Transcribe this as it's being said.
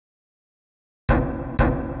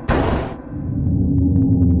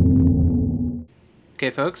Okay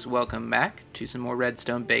folks, welcome back to some more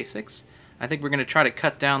Redstone basics. I think we're going to try to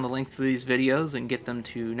cut down the length of these videos and get them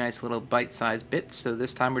to nice little bite-sized bits, so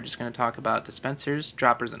this time we're just going to talk about dispensers,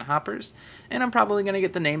 droppers, and hoppers, and I'm probably going to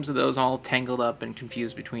get the names of those all tangled up and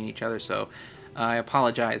confused between each other, so I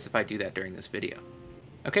apologize if I do that during this video.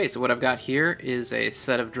 Okay, so what I've got here is a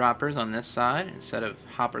set of droppers on this side and a set of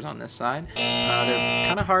hoppers on this side. They're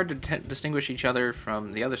kind of hard to distinguish each other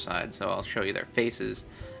from the other side, so I'll show you their faces.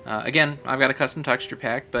 Again, I've got a custom texture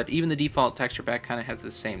pack, but even the default texture pack kind of has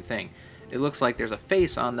the same thing. It looks like there's a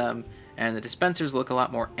face on them, and the dispensers look a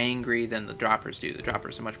lot more angry than the droppers do. The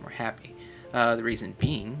droppers are much more happy. The reason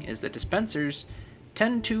being is that dispensers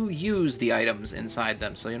tend to use the items inside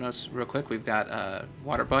them. So you'll notice real quick, we've got a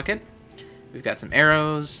water bucket, we've got some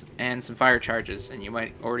arrows, and some fire charges, and you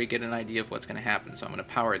might already get an idea of what's going to happen, so I'm going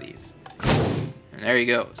to power these. And there you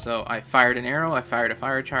go. So I fired an arrow, I fired a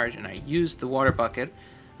fire charge, and I used the water bucket.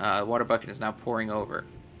 The water bucket is now pouring over.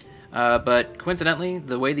 But coincidentally,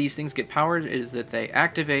 the way these things get powered is that they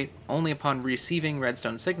activate only upon receiving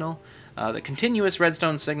redstone signal. The continuous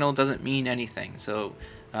redstone signal doesn't mean anything, so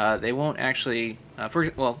they won't actually...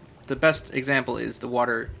 the best example is the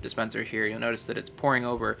water dispenser here. You'll notice that it's pouring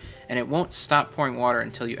over, and it won't stop pouring water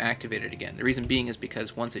until you activate it again. The reason being is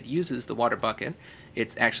because once it uses the water bucket,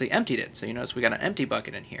 it's actually emptied it. So you notice we got an empty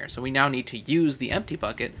bucket in here. So we now need to use the empty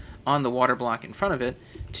bucket on the water block in front of it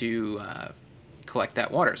to collect that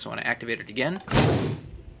water. So when I activate it again,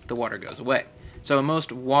 the water goes away. So in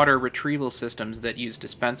most water retrieval systems that use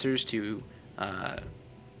dispensers to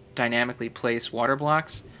dynamically place water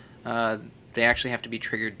blocks, they actually have to be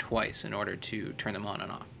triggered twice in order to turn them on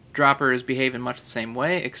and off. Droppers behave in much the same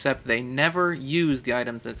way, except they never use the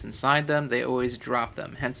items that's inside them, they always drop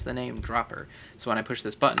them, hence the name dropper. So when I push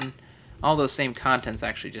this button, all those same contents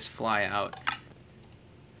actually just fly out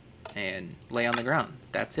and lay on the ground.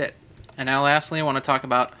 That's it. And now lastly, I want to talk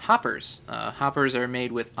about hoppers. Hoppers are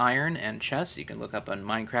made with iron and chests. You can look up on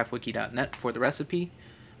minecraftwiki.net for the recipe.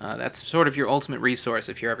 That's sort of your ultimate resource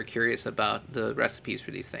if you're ever curious about the recipes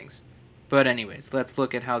for these things. But anyways, let's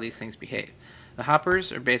look at how these things behave. The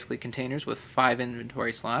hoppers are basically containers with 5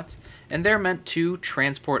 inventory slots, and they're meant to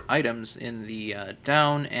transport items in the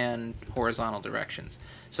down and horizontal directions.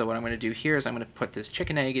 So what I'm going to do here is I'm going to put this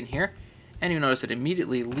chicken egg in here, and you'll notice it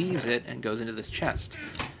immediately leaves it and goes into this chest.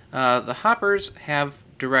 The hoppers have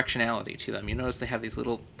directionality to them. You notice they have these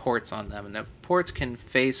little ports on them, and the ports can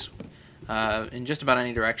face in just about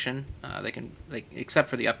any direction, except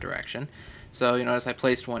for the up direction. So you notice I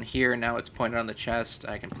placed one here, and now it's pointed on the chest.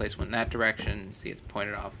 I can place one in that direction. See, it's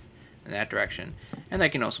pointed off in that direction. And they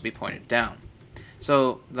can also be pointed down.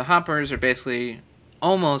 So the hoppers are basically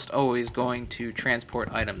almost always going to transport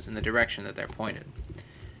items in the direction that they're pointed.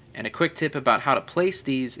 And a quick tip about how to place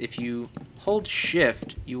these: if you hold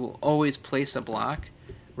shift, you will always place a block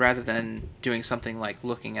rather than doing something like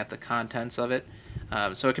looking at the contents of it.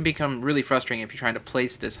 So it can become really frustrating if you're trying to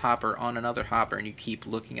place this hopper on another hopper and you keep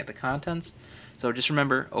looking at the contents. So just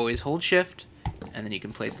remember, always hold shift, and then you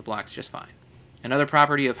can place the blocks just fine. Another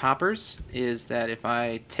property of hoppers is that if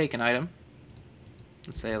I take an item,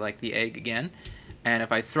 let's say like the egg again, and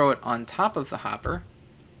if I throw it on top of the hopper,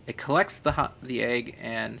 it collects the egg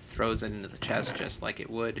and throws it into the chest just like it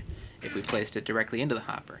would if we placed it directly into the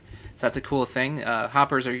hopper. So that's a cool thing.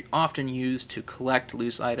 Hoppers are often used to collect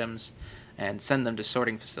loose items and send them to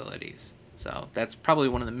sorting facilities. So that's probably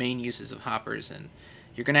one of the main uses of hoppers, and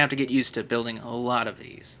you're going to have to get used to building a lot of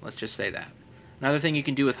these. Let's just say that. Another thing you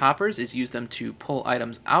can do with hoppers is use them to pull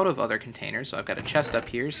items out of other containers. So I've got a chest up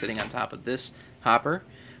here sitting on top of this hopper,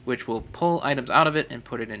 which will pull items out of it and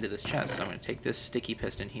put it into this chest. So I'm going to take this sticky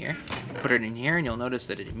piston here, put it in here, and you'll notice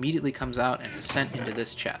that it immediately comes out and is sent into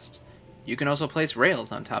this chest. You can also place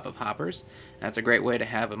rails on top of hoppers. That's a great way to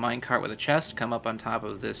have a minecart with a chest come up on top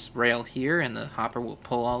of this rail here, and the hopper will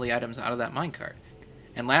pull all the items out of that minecart.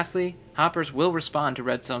 And lastly, hoppers will respond to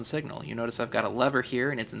redstone signal. You notice I've got a lever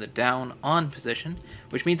here, and it's in the down-on position,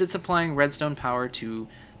 which means it's applying redstone power to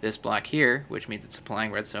this block here, which means it's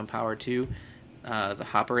applying redstone power to the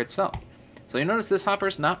hopper itself. So you notice this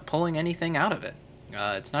hopper's not pulling anything out of it.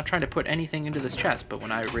 It's not trying to put anything into this chest, but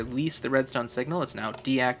when I release the redstone signal, it's now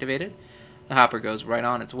deactivated. The hopper goes right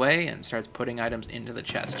on its way and starts putting items into the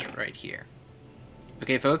chest right here.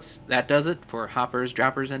 Okay folks, that does it for hoppers,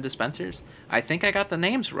 droppers, and dispensers. I think I got the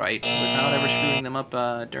names right without ever screwing them up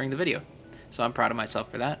during the video. So I'm proud of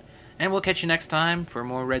myself for that. And we'll catch you next time for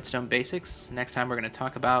more redstone basics. Next time we're going to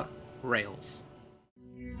talk about rails.